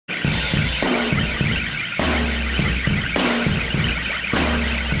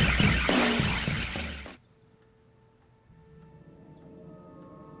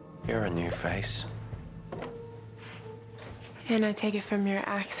face. And I take it from your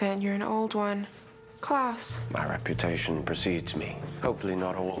accent, you're an old one. Klaus. My reputation precedes me. Hopefully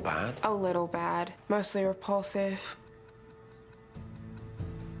not all bad. A little bad. Mostly repulsive.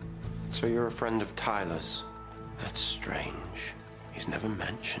 So you're a friend of Tyler's? That's strange. He's never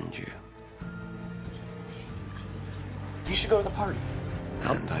mentioned you. You should go to the party.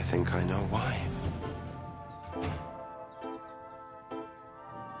 And I think I know why.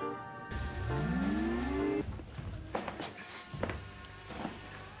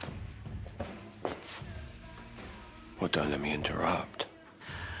 Well, don't let me interrupt.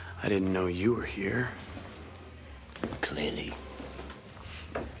 I didn't know you were here. Clearly.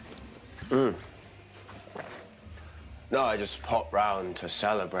 No, I just popped round to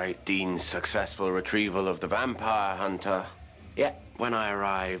celebrate Dean's successful retrieval of the vampire hunter. Yet, when I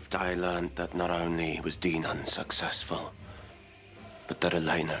arrived, I learned that not only was Dean unsuccessful, but that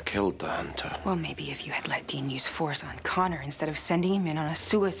Elena killed the hunter. Well, maybe if you had let Dean use force on Connor instead of sending him in on a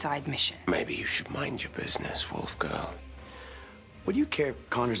suicide mission. Maybe you should mind your business, Wolf Girl. What do you care if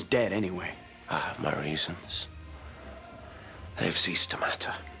Connor's dead anyway? I have my reasons. They've ceased to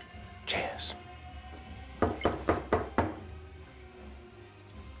matter. Cheers.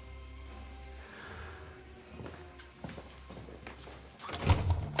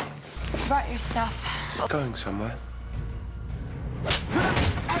 Brought your stuff. Going somewhere?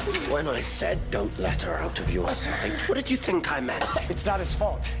 When I said don't let her out of your sight, what did you think I meant? It's not his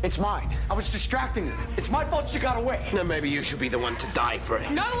fault. It's mine. I was distracting her. It's my fault she got away. Now maybe you should be the one to die for it.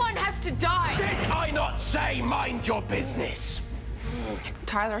 No one has to die. Did I not say mind your business?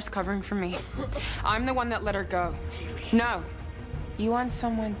 Tyler's covering for me. I'm the one that let her go. No. You want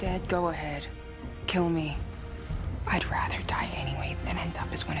someone dead? Go ahead. Kill me. I'd rather die anyway than end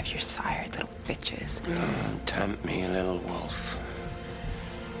up as one of your sired little bitches. Tempt me, little wolf.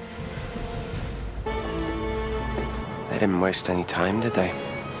 They didn't waste any time, did they?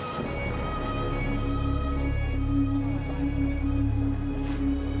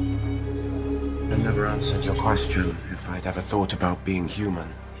 I never answered your question if I'd ever thought about being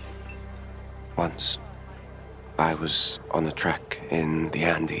human. Once, I was on a trek in the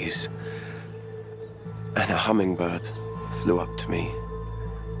Andes, and a hummingbird flew up to me.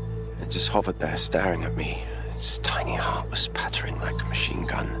 It just hovered there staring at me. Its tiny heart was pattering like a machine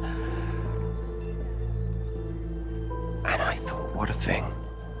gun. And I thought, what a thing.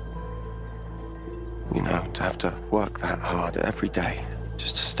 You know, to have to work that hard every day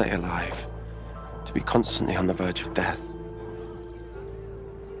just to stay alive. To be constantly on the verge of death.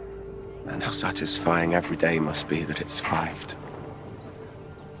 And how satisfying every day must be that it survived.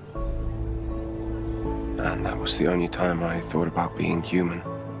 And that was the only time I thought about being human.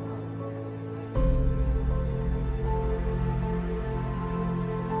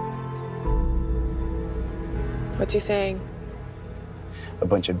 What's he saying? A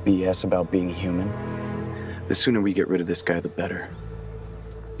bunch of BS about being human. The sooner we get rid of this guy, the better.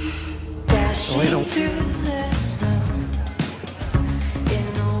 Dashing through the snow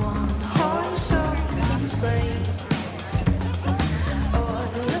in a one-horse open sleigh. O'er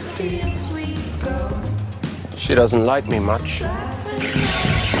the fields we go. She doesn't like me much. Driving